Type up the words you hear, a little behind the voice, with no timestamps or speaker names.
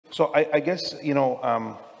So I guess,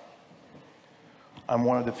 I'm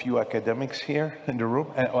one of the few academics here in the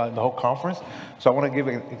room, and the whole conference. So I want to give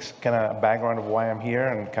a kind of a background of why I'm here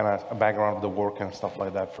and kind of a background of the work and stuff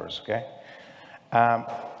like that first, okay?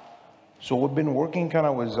 So we've been working kind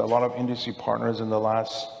of with a lot of industry partners in the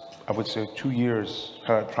last, I would say, 2 years,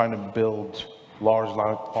 kind of trying to build large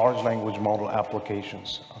language model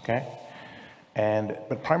applications, okay?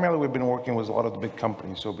 But primarily we've been working with a lot of the big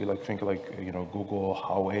companies. So it'd be like, think like, Google,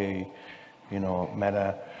 Huawei,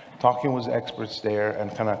 Meta, talking with experts there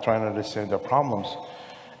and kind of trying to understand their problems.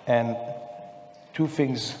 And two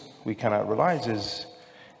things we kind of realize is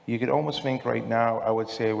you could almost think right now, I would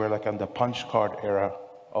say we're like on the punch card era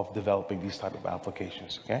of developing these type of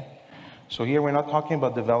applications, okay? So here we're not talking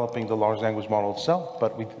about developing the large language model itself,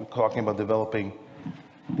 but we're talking about developing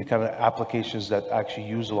the kind of applications that actually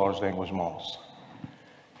use large language models,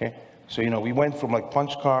 okay? So, we went from like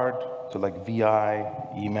punch card to like VI,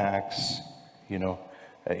 Emacs,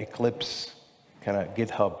 Eclipse, kind of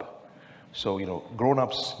GitHub. So,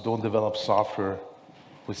 grown-ups don't develop software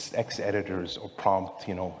with X editors or prompt,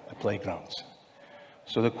 playgrounds.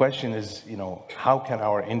 So the question is, how can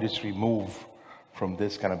our industry move from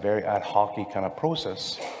this kind of very ad hoc kind of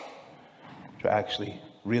process to actually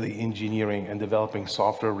really engineering and developing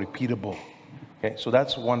software repeatable? Okay, so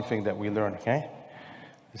that's one thing that we learned, okay?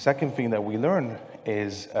 The second thing that we learned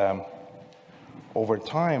is over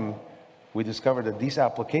time, we discovered that these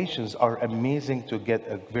applications are amazing to get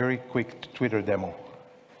a very quick Twitter demo,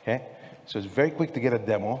 okay? So it's very quick to get a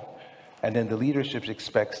demo, and then the leadership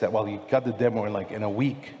expects that, well, you got the demo in a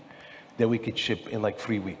week, then we could ship in like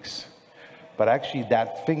 3 weeks. But actually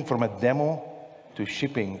that thing from a demo to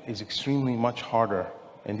shipping is extremely much harder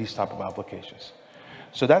in these type of applications.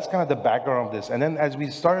 So that's kind of the background of this. And then as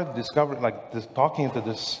we started discovering, talking to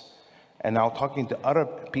this, and now talking to other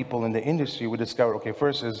people in the industry, we discovered, okay,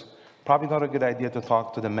 first is probably not a good idea to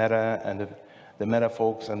talk to the Meta and the Meta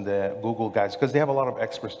folks and the Google guys, because they have a lot of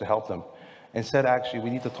experts to help them. Instead, actually, we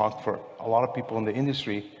need to talk for a lot of people in the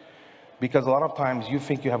industry, because a lot of times you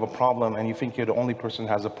think you have a problem and you think you're the only person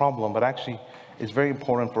who has a problem, but actually it's very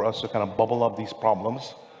important for us to kind of bubble up these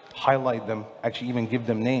problems, highlight them, actually even give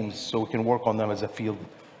them names so we can work on them as a field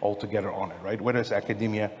altogether on it, right? Whether it's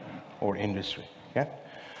academia or industry, okay?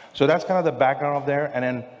 So that's kind of the background of there. And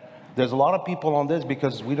then there's a lot of people on this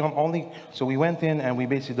because we don't only, so we went in and we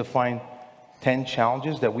basically defined 10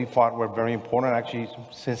 challenges that we thought were very important. Actually,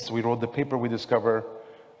 since we wrote the paper, we discovered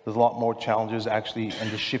there's a lot more challenges actually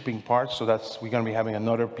in the shipping part. So we're going to be having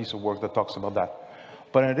another piece of work that talks about that.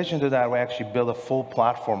 But in addition to that, we actually build a full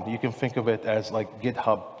platform. You can think of it as like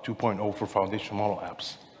GitHub 2.0 for foundational model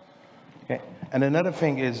apps. Okay. And another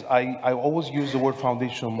thing is I always use the word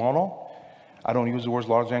foundational model. I don't use the word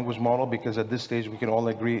large language model because at this stage we can all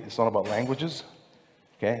agree it's not about languages.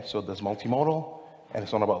 Okay, so there's multimodal and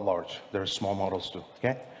it's not about large. There are small models too,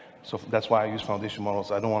 okay? So that's why I use foundation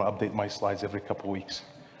models. I don't want to update my slides every couple of weeks.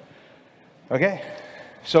 Okay,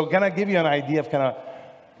 so can I give you an idea of kind of,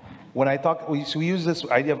 when I talk, we use this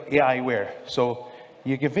idea of AI-ware. So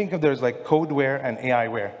you can think of there's like codeware and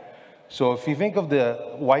AI-ware. So if you think of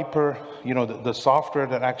the wiper, the software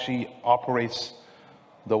that actually operates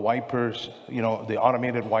the wipers, the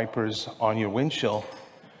automated wipers on your windshield,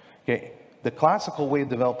 okay, the classical way of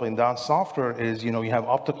developing that software is, you have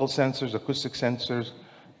optical sensors, acoustic sensors,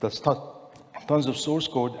 there's tons of source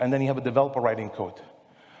code, and then you have a developer writing code.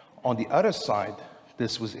 On the other side,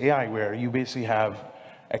 this was AI, where you basically have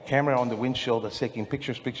a camera on the windshield that's taking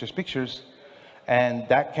pictures, and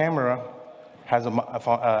that camera has a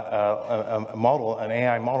model, an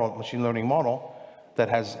AI model, machine learning model, that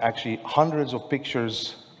has actually hundreds of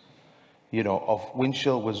pictures, of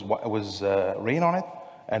windshield was rain on it,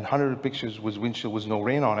 and 100 pictures with windshield with no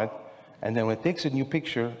rain on it. And then when it takes a new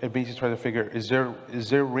picture, it basically tries to figure, is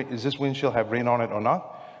this windshield have rain on it or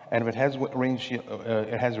not? And if it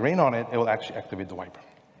has rain on it, it will actually activate the wiper.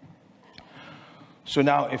 So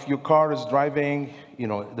now if your car is driving,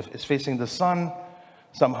 it's facing the sun,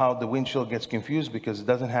 somehow the windshield gets confused because it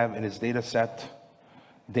doesn't have in its data set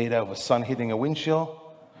data of a sun hitting a windshield.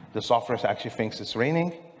 The software actually thinks it's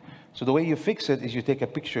raining. So the way you fix it is you take a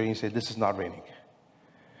picture and you say, this is not raining.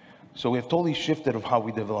 So we have totally shifted of how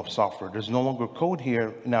we develop software. There's no longer code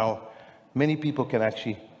here. Now, many people can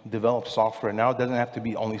actually develop software. Now it doesn't have to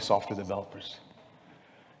be only software developers.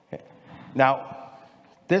 Okay. Now,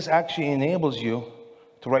 this actually enables you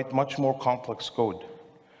to write much more complex code.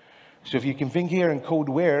 So if you can think here in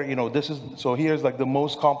codeware, so here's like the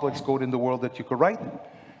most complex code in the world that you could write.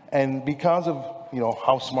 And because of,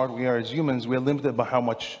 how smart we are as humans, we're limited by how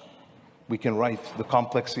much we can write, the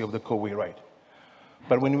complexity of the code we write.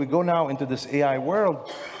 But when we go now into this AI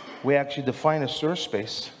world, we actually define a search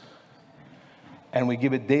space, and we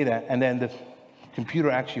give it data, and then the computer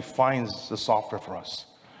actually finds the software for us.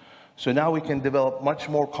 So now we can develop much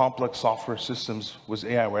more complex software systems with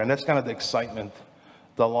AIware, and that's kind of the excitement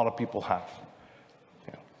that a lot of people have.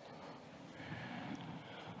 Yeah.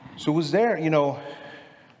 So was there, you know,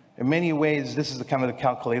 in many ways, this is the kind of the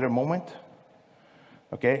calculator moment.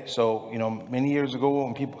 Okay, so, you know, many years ago,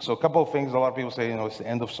 when people, so a couple of things, a lot of people say, you know, it's the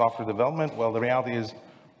end of software development. Well, the reality is,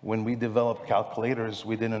 when we developed calculators,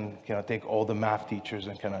 we didn't kind of take all the math teachers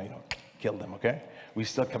and kind of, you know, kill them, okay? We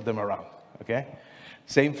still kept them around, okay?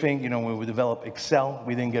 Same thing, you know, when we developed Excel,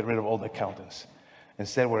 we didn't get rid of all the accountants.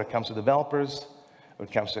 Instead, when it comes to developers, when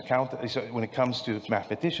it comes to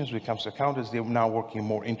mathematicians, when it comes to accountants, they're now working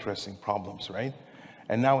more interesting problems, right?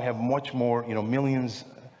 And now we have much more, you know, millions.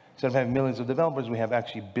 Instead of having millions of developers, we have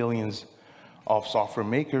actually billions of software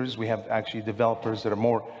makers. We have actually developers that are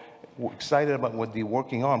more excited about what they're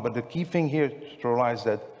working on. But the key thing here to realize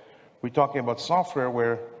that we're talking about software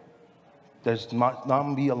where there's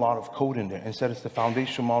not be a lot of code in there. Instead, it's the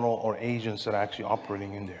foundation model or agents that are actually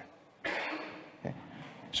operating in there. Okay?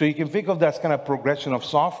 So you can think of that as kind of progression of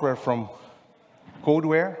software from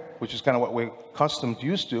codeware, which is kind of what we're accustomed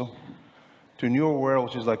used to neuralware,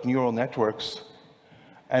 which is like neural networks,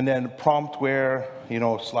 and then promptware, you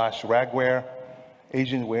know, / ragware,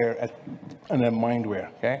 agentware, and then mindware,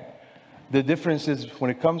 okay? The difference is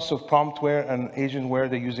when it comes to promptware and agentware,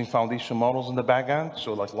 they're using foundation models in the backend,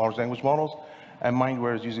 so like large language models, and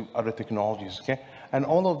mindware is using other technologies, okay? And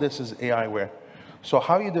all of this is AIware. So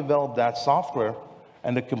how you develop that software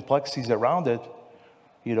and the complexities around it,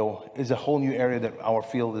 you know, is a whole new area that our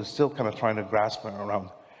field is still kind of trying to grasp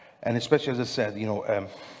around. And especially, as I said, you know,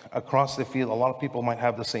 across the field, a lot of people might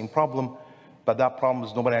have the same problem, but that problem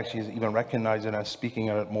is nobody actually is even recognizing as speaking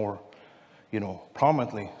at it more, you know,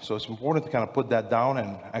 prominently. So it's important to kind of put that down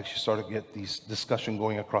and actually start to get these discussion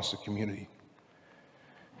going across the community.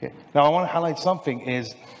 Okay. Now, I want to highlight something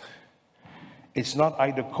is it's not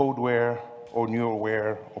either codeware or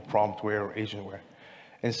neuralware or promptware or agentware.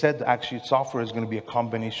 Instead, actually, software is going to be a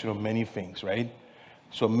combination of many things, right?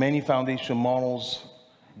 So many foundation models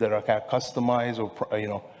that are kind of customized or, you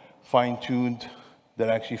know, fine-tuned that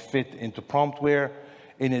actually fit into promptware.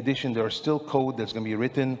 In addition, there are still code that's going to be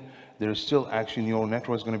written. There's still actually neural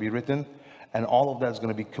networks going to be written. And all of that is going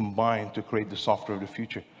to be combined to create the software of the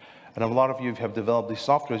future. And a lot of you have developed these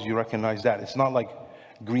softwares, you recognize that. It's not like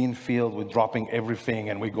green field with dropping everything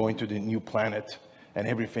and we're going to the new planet and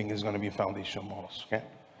everything is going to be foundational models, okay?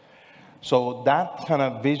 So that kind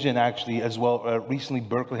of vision actually as well, recently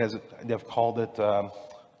Berkeley has, they've called it,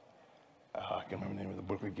 I can't remember the name of the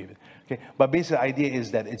book we gave it. Okay, but basically the idea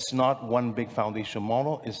is that it's not one big foundation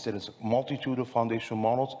model. Instead, it's a multitude of foundation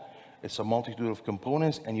models. It's a multitude of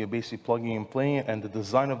components, and you're basically plugging and playing it, and the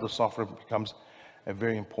design of the software becomes a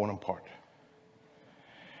very important part.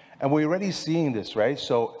 And we're already seeing this, right?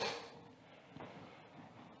 So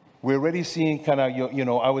we're already seeing kind of, you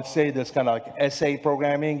know, I would say there's kind of like essay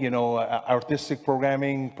programming, you know, artistic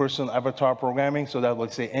programming, personal avatar programming. So that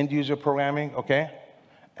would say end user programming, okay?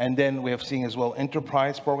 And then we have seen as well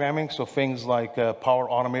enterprise programming, so things like Power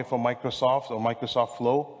Automate from Microsoft or Microsoft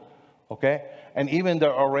Flow, okay? And even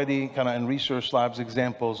there are already kind of in research labs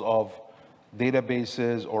examples of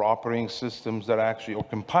databases or operating systems that are actually, or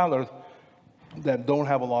compilers that don't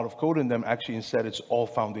have a lot of code in them, actually instead it's all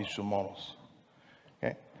foundational models,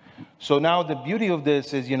 okay? So now the beauty of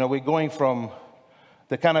this is, you know, we're going from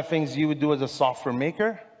the kind of things you would do as a software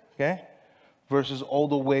maker, okay? Versus all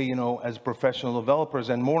the way, you know, as professional developers,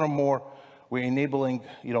 and more we're enabling,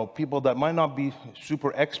 you know, people that might not be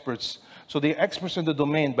super experts. So they're experts in the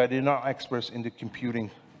domain, but they're not experts in the computing,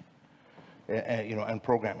 you know, and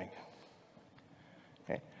programming.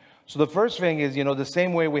 Okay. So the first thing is, you know, the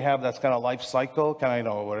same way we have that's kind of life cycle, kind of, you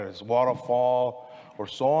know, whether it's waterfall or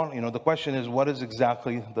so on. You know, the question is, what is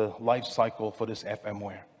exactly the life cycle for this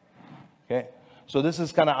FMware? Okay. So this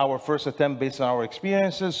is kind of our first attempt based on our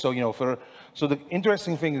experiences. So, you know, so the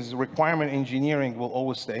interesting thing is requirement engineering will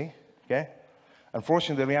always stay, okay?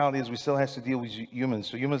 Unfortunately, the reality is we still have to deal with humans.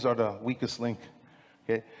 So humans are the weakest link,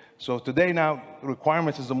 okay? So today now,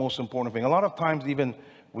 requirements is the most important thing. A lot of times, even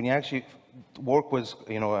when you actually work with,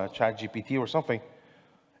 you know, ChatGPT or something,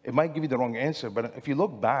 it might give you the wrong answer. But if you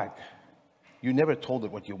look back, you never told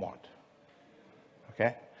it what you want,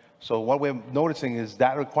 okay? So what we're noticing is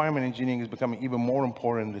that requirement engineering is becoming even more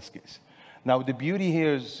important in this case. Now, the beauty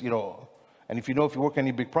here is, you know, and if you know, if you work on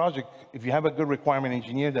any big project, if you have a good requirement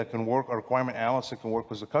engineer that can work, or requirement analyst that can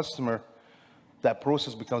work with the customer, that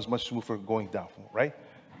process becomes much smoother going down, right?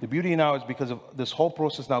 The beauty now is because of this whole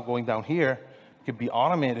process now going down here, can be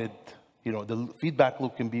automated the feedback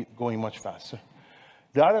loop can be going much faster.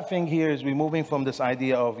 The other thing here is we're moving from this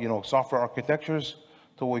idea of, software architectures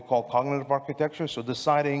to what we call cognitive architecture. So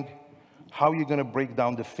deciding how you're going to break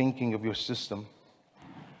down the thinking of your system.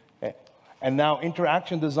 Okay. And now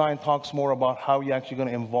interaction design talks more about how you're actually going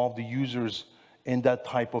to involve the users in that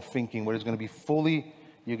type of thinking, where it's going to be fully,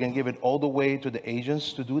 you can give it all the way to the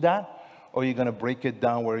agents to do that, or you're going to break it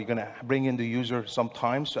down where you're going to bring in the user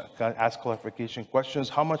sometimes, so ask clarification questions,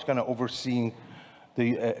 how much kind of overseeing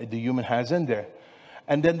the human has in there.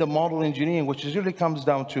 And then the model engineering, which usually comes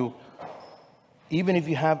down to, even if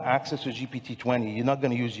you have access to GPT-20, you're not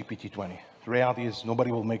going to use GPT-20. The reality is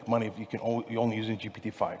nobody will make money if you're only using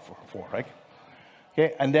GPT-5 or 4, right?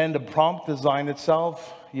 Okay, and then the prompt design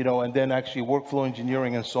itself, and then actually workflow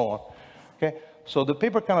engineering and so on. Okay, so the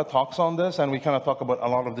paper kind of talks on this, and we kind of talk about a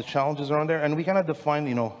lot of the challenges around there, and we kind of define,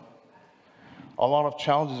 a lot of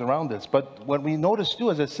challenges around this. But what we noticed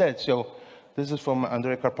too, as I said, so this is from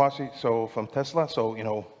Andrea Carpacci, so from Tesla, so,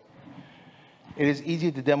 it is easy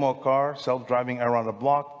to demo a car, self-driving around a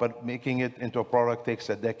block, but making it into a product takes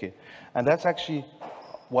a decade. And that's actually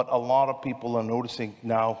what a lot of people are noticing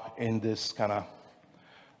now in this kind of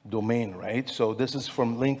domain, right? So this is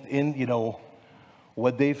from LinkedIn,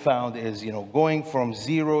 what they found is, going from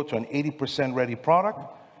 0 to an 80% ready product,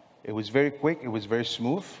 it was very quick, it was very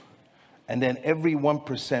smooth, and then every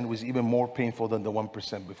 1% was even more painful than the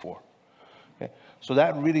 1% before. Okay? So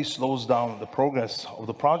that really slows down the progress of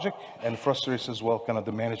the project and frustrates as well kind of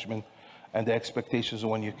the management and the expectations of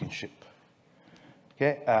when you can ship.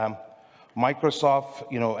 Okay, Microsoft,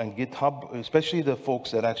 and GitHub, especially the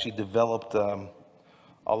folks that actually developed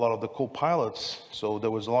a lot of the co-pilots. So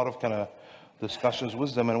there was a lot of kind of discussions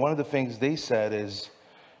with them. And one of the things they said is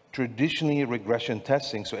traditionally regression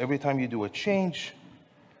testing. So every time you do a change,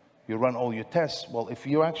 you run all your tests. Well, if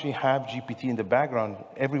you actually have GPT in the background,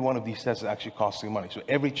 every one of these tests is actually costing money. So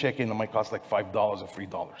every check-in might cost like $5 or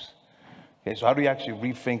 $3. Okay, so how do you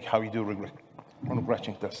actually rethink how you do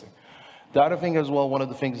regression testing? The other thing as well, one of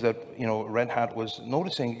the things that Red Hat was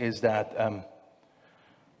noticing is that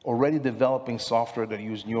already developing software that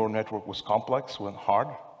used neural network was complex and hard,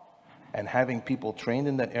 and having people trained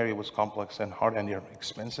in that area was complex and hard, and they're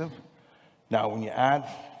expensive. Now, when you add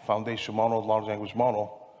foundation model, large language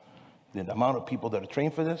model, the amount of people that are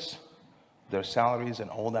trained for this, their salaries and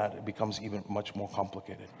all that, it becomes even much more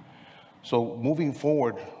complicated. So moving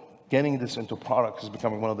forward, getting this into products is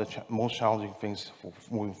becoming one of the most challenging things for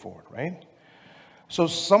moving forward, right? So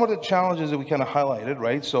some of the challenges that we kind of highlighted,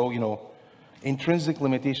 right? So, intrinsic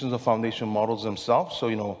limitations of foundation models themselves.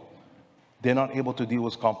 So, they're not able to deal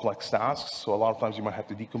with complex tasks. So a lot of times you might have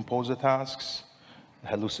to decompose the tasks.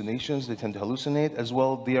 Hallucinations, they tend to hallucinate. As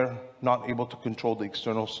well, they're not able to control the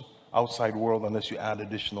external outside world unless you add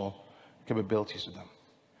additional capabilities to them.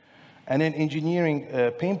 And then engineering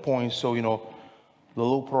pain points. So, the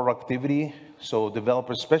low productivity. So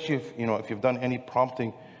developers, especially if you've done any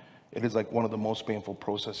prompting, it is like one of the most painful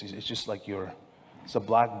processes. It's just like it's a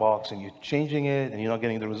black box and you're changing it and you're not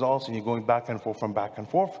getting the results and you're going back and forth from back and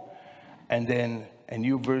forth. And then a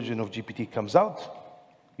new version of GPT comes out,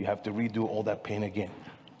 you have to redo all that pain again,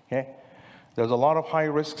 okay? There's a lot of high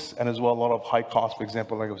risks and as well a lot of high costs, for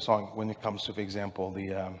example, like I was saying, when it comes to, for example,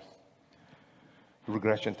 the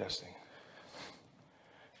regression testing.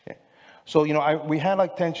 Okay. So, we had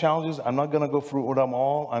like 10 challenges. I'm not gonna go through them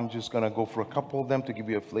all. I'm just gonna go through a couple of them to give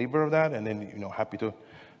you a flavor of that, and then, happy to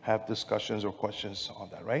have discussions or questions on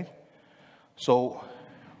that, right? So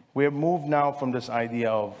we're moved now from this idea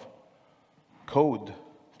of code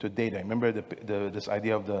to data. Remember this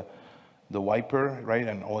idea of the wiper, right?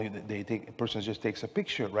 And all a person just takes a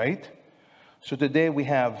picture, right? So today we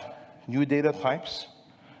have new data types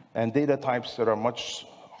and data types that are much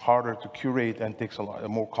harder to curate and takes a lot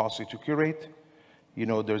more costly to curate.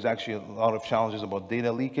 There's actually a lot of challenges about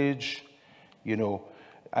data leakage.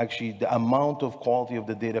 Actually the amount of quality of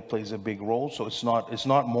the data plays a big role. So it's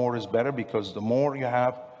not more is better, because the more you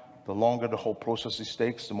have, the longer the whole process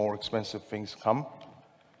takes, the more expensive things come.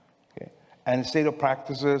 Okay. And state of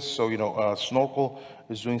practices, so Snorkel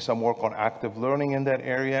is doing some work on active learning in that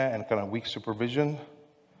area and kind of weak supervision.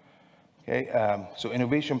 Okay, so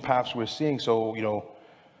innovation paths we're seeing, so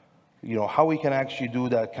how we can actually do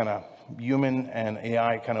that kind of human and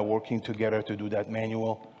AI kind of working together to do that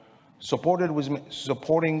manual.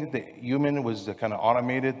 Supporting the human was the kind of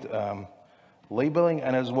automated labeling,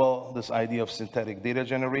 and as well this idea of synthetic data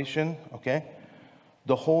generation, okay?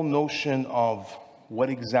 The whole notion of what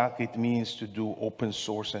exactly it means to do open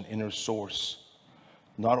source and inner source,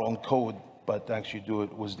 not on code, but actually do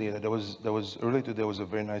it with data. There was earlier today was a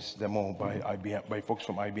very nice demo by IBM, by folks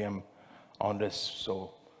from IBM on this.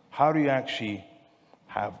 So how do you actually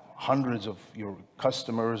have hundreds of your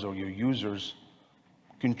customers or your users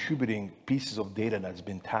contributing pieces of data that's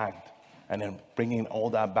been tagged, and then bringing all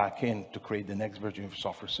that back in to create the next version of your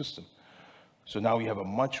software system? So now you have a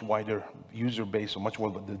much wider user base, or much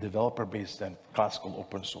more the developer base than classical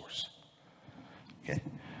open source. Okay.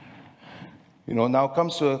 Now it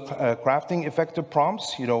comes to crafting effective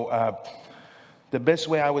prompts. The best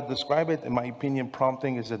way I would describe it, in my opinion,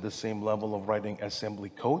 prompting is at the same level of writing assembly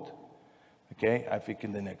code. Okay, I think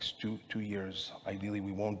in the next two years, ideally,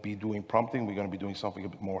 we won't be doing prompting. We're going to be doing something a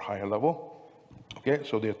bit more higher level. Okay,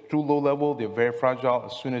 so they're too low level. They're very fragile.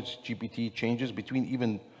 As soon as GPT changes, between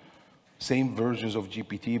even same versions of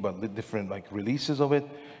GPT, but different releases of it,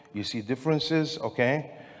 you see differences.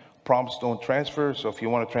 Okay, prompts don't transfer. So if you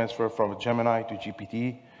want to transfer from a Gemini to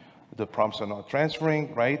GPT, the prompts are not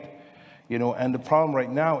transferring, right? And the problem right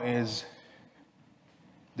now is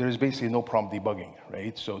there's basically no prompt debugging,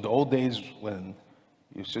 right? So the old days when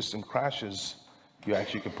your system crashes, you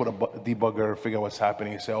actually could put a debugger, figure out what's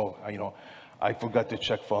happening, and say, oh, I forgot to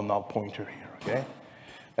check for a null pointer here, okay?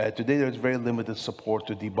 Today, there's very limited support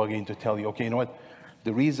to debugging to tell you, okay, you know what?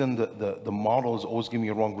 The reason the model is always giving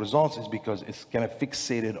you wrong results is because it's kind of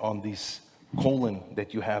fixated on this colon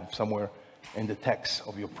that you have somewhere in the text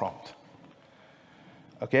of your prompt.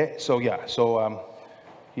 Okay, so yeah,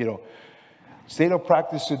 state of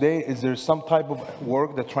practice today is there's some type of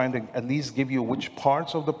work that's trying to at least give you which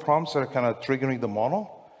parts of the prompts that are kind of triggering the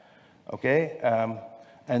model, okay?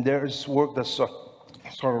 And there's work that's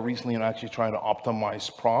started recently in actually trying to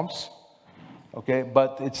optimize prompts, okay?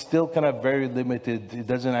 But it's still kind of very limited. It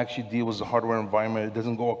doesn't actually deal with the hardware environment. It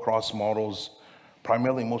doesn't go across models.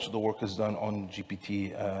 Primarily, most of the work is done on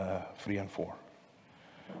GPT 3 and 4,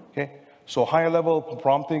 okay? So higher level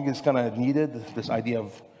prompting is kind of needed, this idea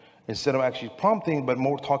of instead of actually prompting, but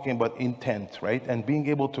more talking about intent, right? And being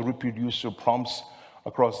able to reproduce your prompts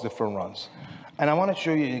across different runs. And I want to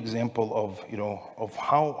show you an example of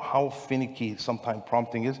how finicky sometimes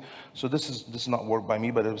prompting is. So this is not work by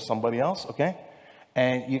me, but it was somebody else, okay?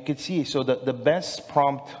 And you can see, so the best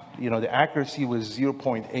prompt, the accuracy was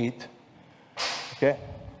 0.8, okay?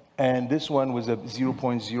 And this one was a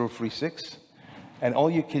 0.036. And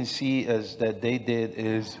all you can see is that they did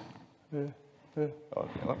is, okay,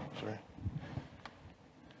 oh, sorry.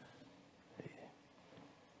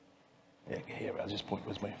 Yeah, here, I'll just point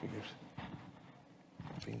with my fingers.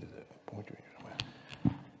 Pointer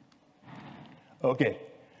here. Okay,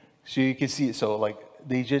 so you can see, so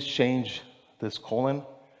they just changed this colon,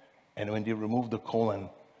 and when they remove the colon,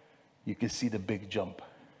 you can see the big jump.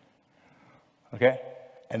 Okay?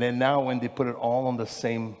 And then now when they put it all on the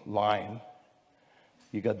same line,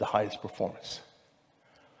 you got the highest performance.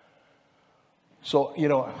 So,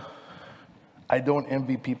 I don't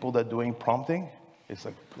envy people that are doing prompting. It's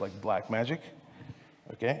like black magic,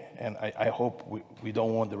 okay? And I hope we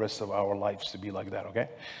don't want the rest of our lives to be like that, okay?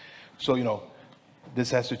 So,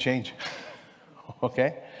 this has to change,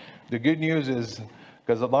 okay? The good news is,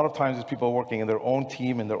 because a lot of times people are working in their own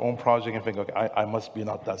team, in their own project, and think, okay, I must be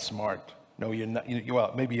not that smart. No, you're not.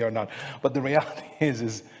 Well, maybe you're not. But the reality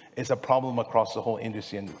is it's a problem across the whole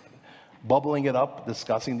industry. And bubbling it up,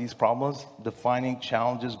 discussing these problems, defining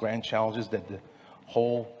challenges, grand challenges that the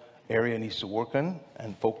whole area needs to work on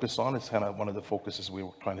and focus on is kind of one of the focuses we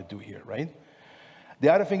were trying to do here, right?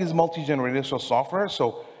 The other thing is multi-generational software.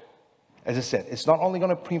 So, as I said, it's not only going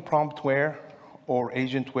to pre-promptware or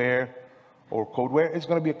agentware or codeware, it's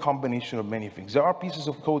going to be a combination of many things. There are pieces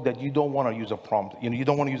of code that you don't want to use a prompt. You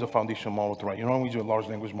don't want to use a foundational model to write. You don't want to use a large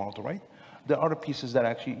language model to write. There are other pieces that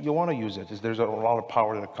actually you want to use it. There's a lot of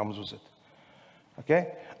power that comes with it.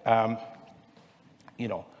 Okay? And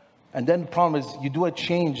then the problem is you do a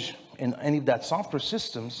change in any of that software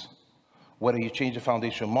systems, whether you change the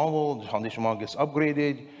foundational model, the foundational model gets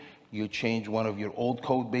upgraded, you change one of your old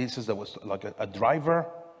code bases that was like a driver,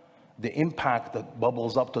 the impact that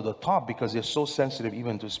bubbles up to the top because they're so sensitive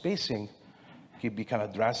even to spacing can be kind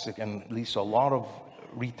of drastic and leads to a lot of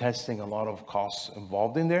retesting, a lot of costs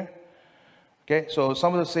involved in there. Okay, so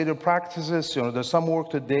some of the stated practices, there's some work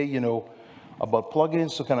today, about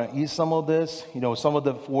plugins to kind of ease some of this. Some of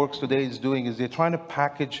the works today is doing is they're trying to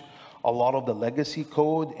package a lot of the legacy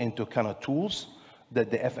code into kind of tools that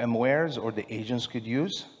the FMwares or the agents could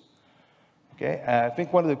use. Okay, I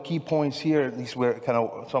think one of the key points here, at least where kind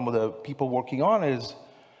of some of the people working on is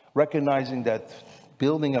recognizing that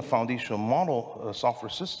building a foundational model, a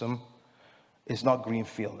software system, is not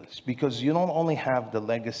greenfield. It's because you don't only have the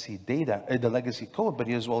legacy data, the legacy code, but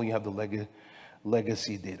as well you have the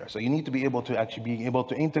legacy data. So you need to be able to actually be able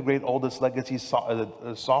to integrate all this legacy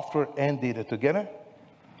software and data together.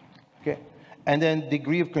 Okay, And then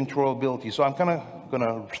degree of controllability. So I'm kind of going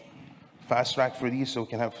to fast track for these so we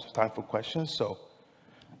can have time for questions. So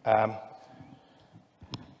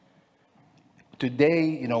today,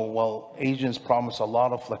 you know, while agents promise a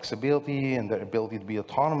lot of flexibility and their ability to be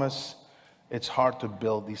autonomous, it's hard to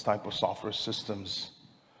build these type of software systems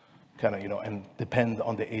kind of, you know, and depend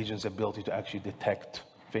on the agent's ability to actually detect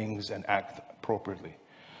things and act appropriately.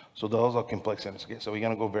 So those are complexities. Okay, so we're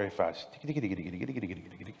going to go very fast.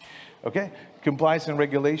 Okay, compliance and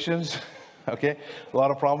regulations. Okay, a lot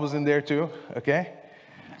of problems in there too. Okay,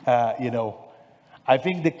 you know, I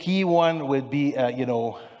think the key one would be, you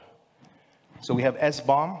know, so we have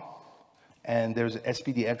SBOM, and there's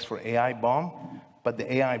SPDX for AI bomb, but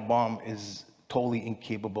the AI bomb is totally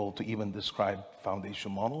incapable to even describe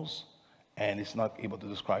foundation models, and it's not able to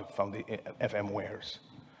describe FMwares.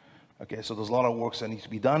 Okay, so there's a lot of work that needs to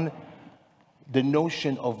be done. The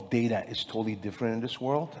notion of data is totally different in this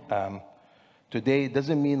world. Today, it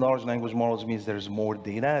doesn't mean large language models means there's more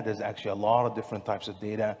data. There's actually a lot of different types of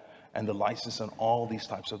data, and the license on all these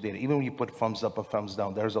types of data. Even when you put thumbs up and thumbs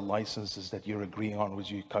down, there's a licenses that you're agreeing on with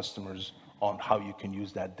your customers on how you can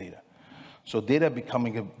use that data. So data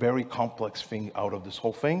becoming a very complex thing out of this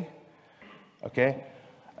whole thing. Okay,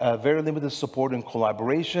 very limited support and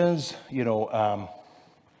collaborations. You know,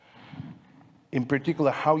 in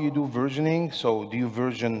particular, how you do versioning. So do you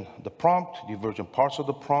version the prompt? Do you version parts of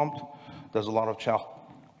the prompt? There's a lot of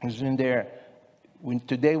challenges in there.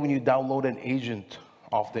 Today, when you download an agent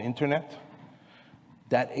off the internet,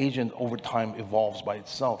 that agent over time evolves by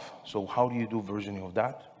itself. So how do you do versioning of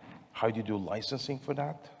that? How do you do licensing for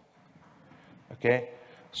that? Okay,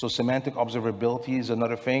 so semantic observability is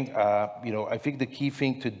another thing. You know, I think the key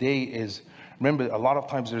thing today is, remember, a lot of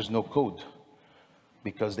times there's no code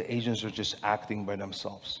because the agents are just acting by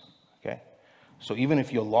themselves. Okay, so even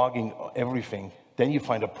if you're logging everything, then you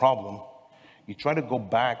find a problem. You try to go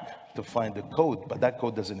back to find the code, but that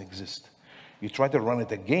code doesn't exist. You try to run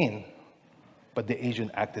it again, but the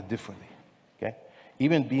agent acted differently. Okay,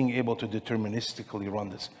 even being able to deterministically run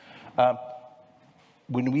this.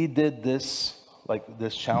 When we did this, like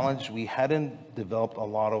this challenge, we hadn't developed a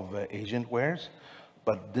lot of agentwares,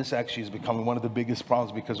 but this actually is becoming one of the biggest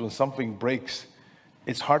problems because when something breaks,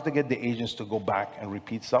 it's hard to get the agents to go back and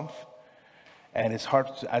repeat stuff, and it's hard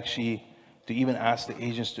to actually to even ask the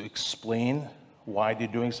agents to explain why they're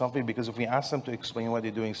doing something, because if we ask them to explain why they're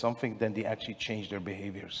doing something, then they actually change their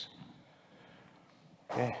behaviors.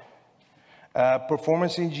 Okay.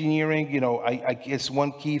 Performance engineering, you know, I guess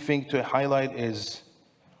one key thing to highlight is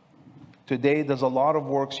today there's a lot of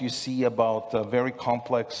works you see about very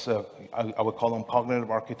complex, I would call them cognitive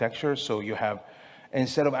architecture. So you have,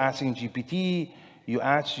 instead of asking GPT, you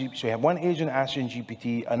ask, so you have one agent asking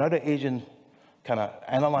GPT, another agent kind of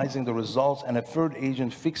analyzing the results, and a third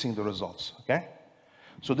agent fixing the results, okay?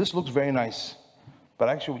 So this looks very nice, but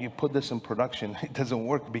actually when you put this in production, it doesn't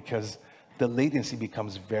work because the latency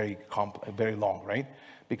becomes very long, right?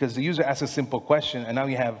 Because the user asks a simple question, and now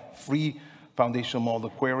you have 3 foundational model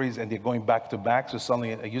queries, and they're going back to back, so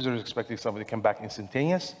suddenly a user is expecting something to come back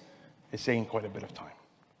instantaneous. It's taking quite a bit of time.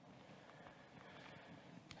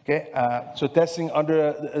 Okay, so testing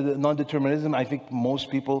under non-determinism, I think most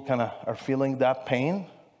people kind of are feeling that pain,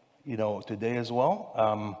 you know, today as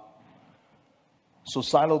well. So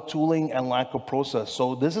siloed tooling and lack of process.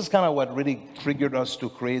 So this is kind of what really triggered us to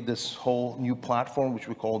create this whole new platform, which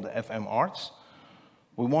we call the FM Arts.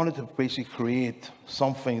 We wanted to basically create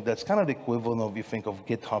something that's kind of the equivalent of, you think of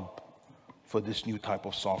GitHub for this new type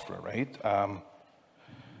of software, right?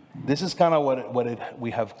 This is kind of what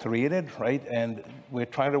we have created, right? And we're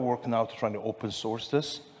trying to work now to try to open source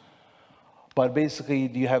this. But basically,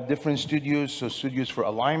 you have different studios, so studios for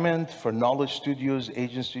alignment, for knowledge studios,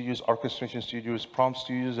 agent studios, orchestration studios, prompt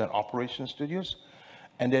studios, and operation studios.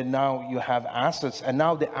 And then now you have assets, and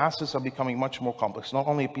now the assets are becoming much more complex. Not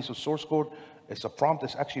only a piece of source code, it's a prompt,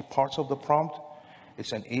 it's actually parts of the prompt,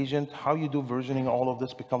 it's an agent. How you do versioning all of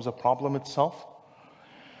this becomes a problem itself.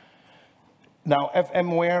 Now,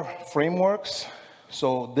 FMware frameworks,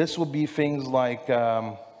 so this would be things like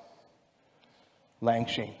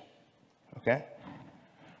LangChain, okay?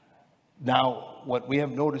 Now, what we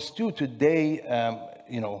have noticed too today,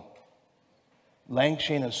 you know,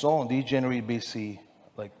 LangChain and so on, they generate basically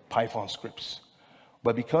like Python scripts.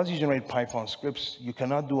 But because you generate Python scripts, you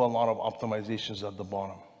cannot do a lot of optimizations at the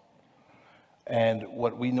bottom. And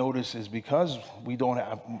what we notice is because we don't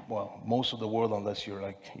have, well, most of the world, unless you're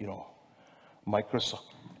like, you know, Microsoft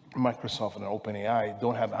and OpenAI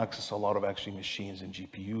don't have access to a lot of actually machines and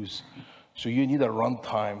GPUs. So you need a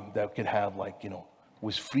runtime that could have like, you know,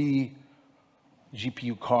 with free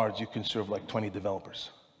GPU cards, you can serve like 20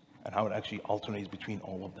 developers. and how it actually alternates between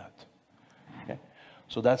all of that. Okay?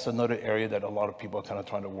 So that's another area that a lot of people are kind of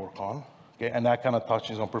trying to work on. Okay? And that kind of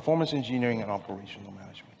touches on performance engineering and operational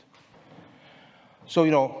management. So,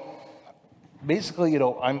 basically,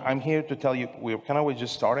 I'm here to tell you, we're kind of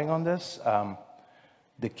just starting on this.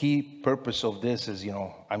 The key purpose of this is,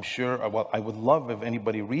 I'm sure, well, I would love if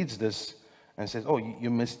anybody reads this and says, oh, you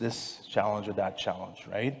missed this challenge or that challenge,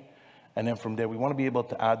 right? And then from there, we want to be able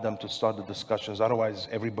to add them to start the discussions. Otherwise,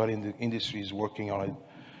 everybody in the industry is working on it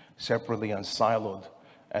separately and siloed,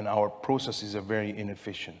 and our processes are very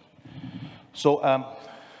inefficient. So,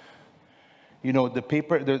 the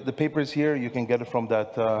paper is here. You can get it from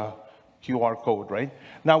that QR code, right?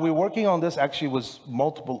 Now, we're working on this actually with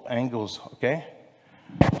multiple angles, okay?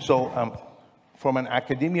 So, from an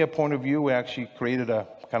academia point of view, we actually created a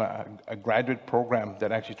kind of a graduate program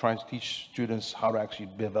that actually tries to teach students how to actually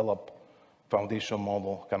develop foundational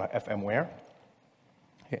model, kind of FMware.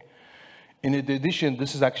 Okay. In addition,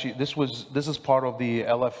 this is part of the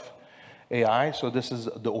LF So this is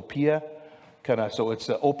the OPIA so it's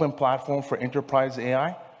an open platform for enterprise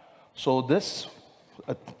AI. So this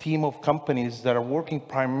a team of companies that are working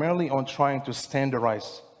primarily on trying to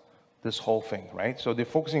standardize this whole thing, right? So they're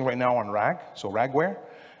focusing right now on RAG, so RAGware,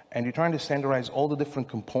 and you're trying to standardize all the different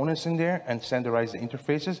components in there and standardize the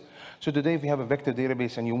interfaces. So today, if you have a vector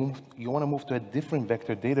database and you want to move to a different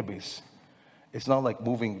vector database, it's not like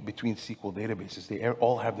moving between SQL databases. They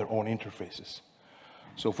all have their own interfaces.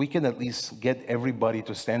 So if we can at least get everybody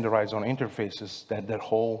to standardize on interfaces, that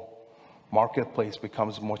whole marketplace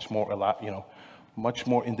becomes much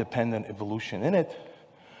more independent evolution in it.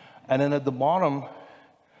 And then at the bottom,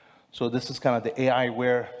 so this is kind of the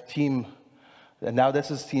AIware team. And now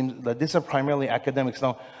this is teams, these are primarily academics.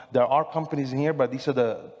 Now, there are companies in here, but these are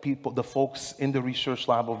the people, the folks in the research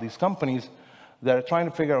lab of these companies that are trying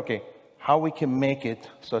to figure out, okay, how we can make it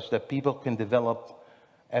such that people can develop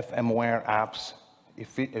FMware apps,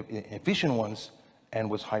 efficient ones, and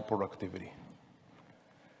with high productivity.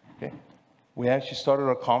 Okay. We actually started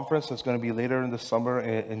a conference that's going to be later in the summer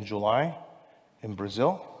in July in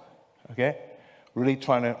Brazil. Okay. Really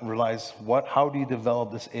trying to realize how do you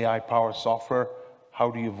develop this AI-powered software?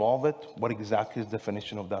 How do you evolve it? What exactly is the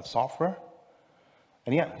definition of that software?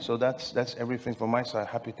 And yeah, so that's everything from my side.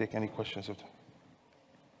 Happy to take any questions.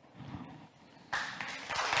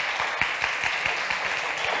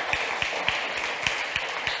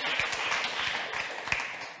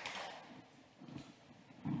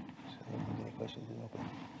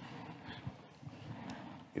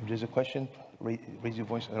 If there's a question, raise your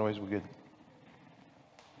voice, otherwise we're good.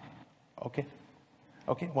 Okay.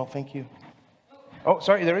 Okay, well, thank you. Oh,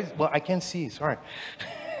 sorry, there is, well, I can't see, sorry.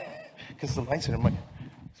 Because the lights are in my,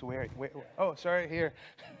 so where, oh, sorry, here.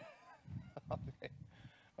 Okay.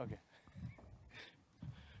 Okay.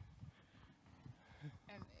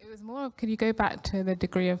 It was more, could you go back to the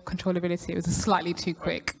degree of controllability? It was slightly too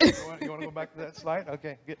quick. You want to go back to that slide?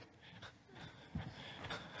 Okay, good.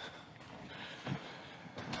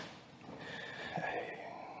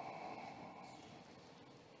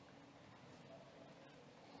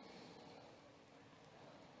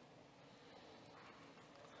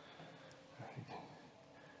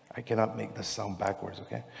 I cannot make this sound backwards,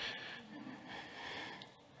 okay?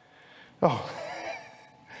 Oh.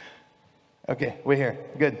 Okay, we're here.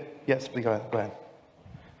 Good. Yes, please go ahead.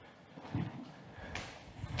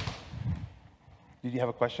 Did you have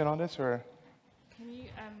a question on this, or? Can you,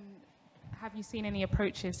 have you seen any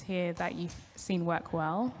approaches here that you've seen work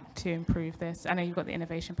well to improve this? I know you've got the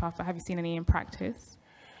innovation path, but have you seen any in practice?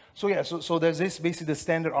 So yeah, so there's this basically the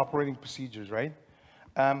standard operating procedures, right?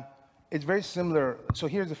 It's very similar. So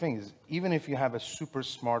here's the thing is, even if you have a super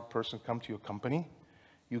smart person come to your company,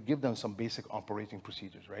 you give them some basic operating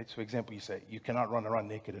procedures, right? So example, you say, you cannot run around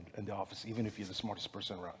naked in the office, even if you're the smartest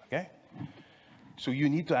person around, okay? So you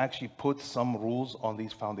need to actually put some rules on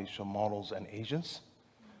these foundational models and agents.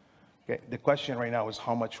 Okay, the question right now is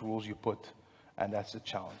how much rules you put, and that's the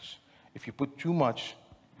challenge. If you put too much,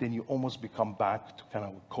 then you almost become back to kind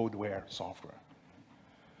of codeware software.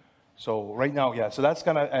 So right now, yeah, so that's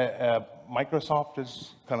kind of, Microsoft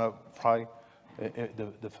is kind of probably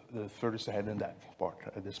the furthest ahead in that part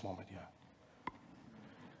at this moment, yeah.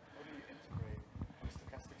 How do you integrate a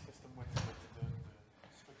stochastic system with the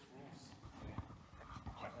strict rules?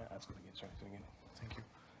 That's good again, sorry, again. Thank you.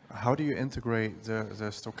 How do you integrate the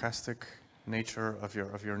stochastic nature of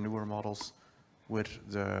your newer models with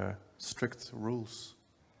the strict rules?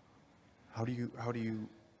 How do you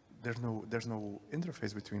there's no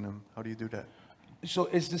interface between them. How do you do that? So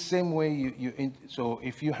it's the same way so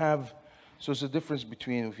if you have, so it's a difference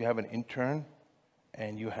between if you have an intern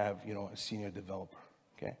and you have, a senior developer,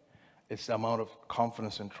 okay? It's the amount of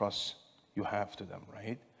confidence and trust you have to them,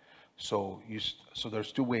 right? So so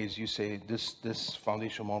there's two ways. You say this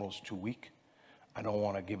foundation model is too weak. I don't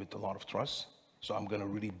want to give it a lot of trust. So I'm going to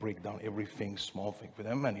really break down everything, small thing for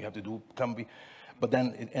them, and you have to do, but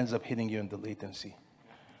then it ends up hitting you in the latency,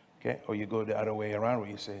 okay? Or you go the other way around where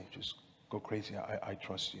you say, just go crazy, I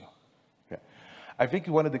trust you. Okay. I think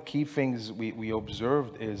one of the key things we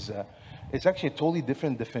observed is, it's actually a totally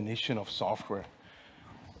different definition of software.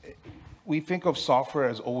 We think of software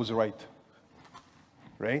as always right?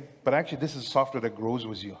 But actually this is software that grows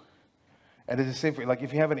with you. And it's the same thing, like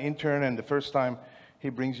if you have an intern and the first time he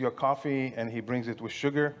brings you a coffee and he brings it with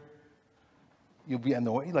sugar, you'll be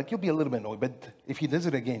annoyed. Like you'll be a little bit annoyed, but if he does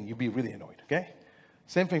it again, you'll be really annoyed, okay?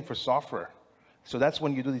 Same thing for software. So that's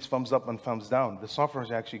when you do these thumbs up and thumbs down. The software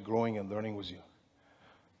is actually growing and learning with you.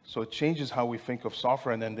 So it changes how we think of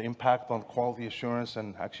software, and then the impact on quality assurance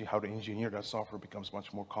and actually how to engineer that software becomes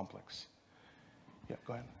much more complex. Yeah,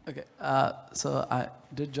 go ahead. Okay, so I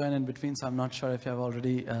did join in between, so I'm not sure if you have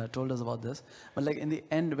already told us about this. But like in the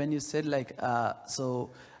end, when you said like, so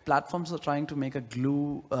platforms are trying to make a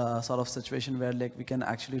glue sort of situation where like we can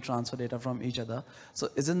actually transfer data from each other. So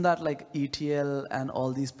isn't that like ETL and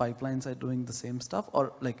all these pipelines are doing the same stuff,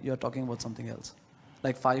 or like you're talking about something else?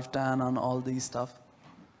 Like 510 and all these stuff?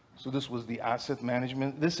 So this was the asset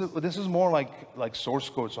management. This is more like source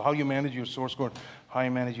code. So how you manage your source code, how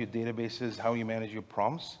you manage your databases, how you manage your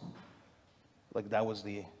prompts. Like that was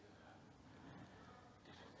the.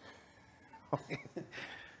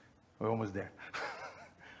 We're almost there.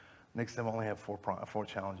 Next time I only have four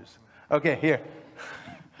challenges. Okay, here.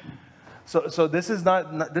 So this is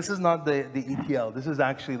not the ETL. This is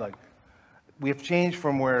actually like, we have changed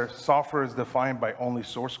from where software is defined by only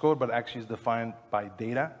source code, but actually is defined by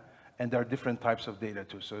data. And there are different types of data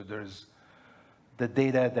too. So there's the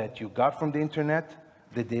data that you got from the internet,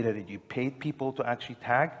 the data that you paid people to actually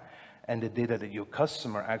tag, and the data that your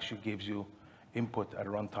customer actually gives you input at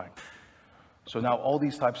runtime. So now all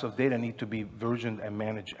these types of data need to be versioned and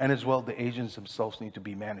managed. And as well, the agents themselves need to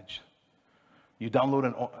be managed. You download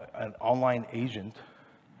an online agent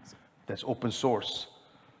that's open source.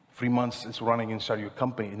 3 months it's running inside your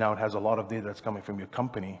company. Now it has a lot of data that's coming from your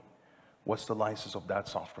company. What's the license of that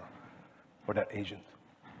software or that agent?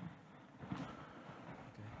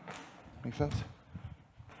 Okay. Make sense?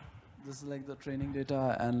 This is like the training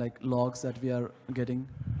data and like logs that we are getting.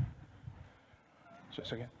 So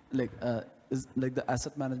again? Like, is like the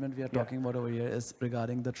asset management we are talking about over here is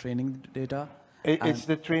regarding the training data? It's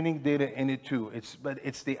the training data in it too. But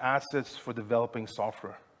it's the assets for developing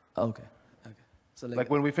software. Okay. Okay. So like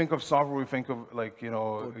when we think of software, we think of like,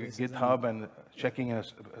 GitHub and checking in a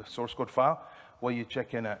source code file. Well, you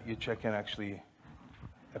check in actually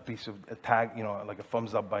a piece of a tag, like a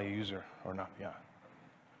thumbs up by a user or not. Yeah.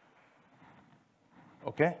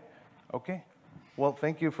 Okay. Okay. Well,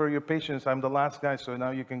 thank you for your patience. I'm the last guy, so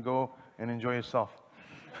now you can go and enjoy yourself.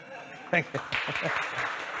 Thank you.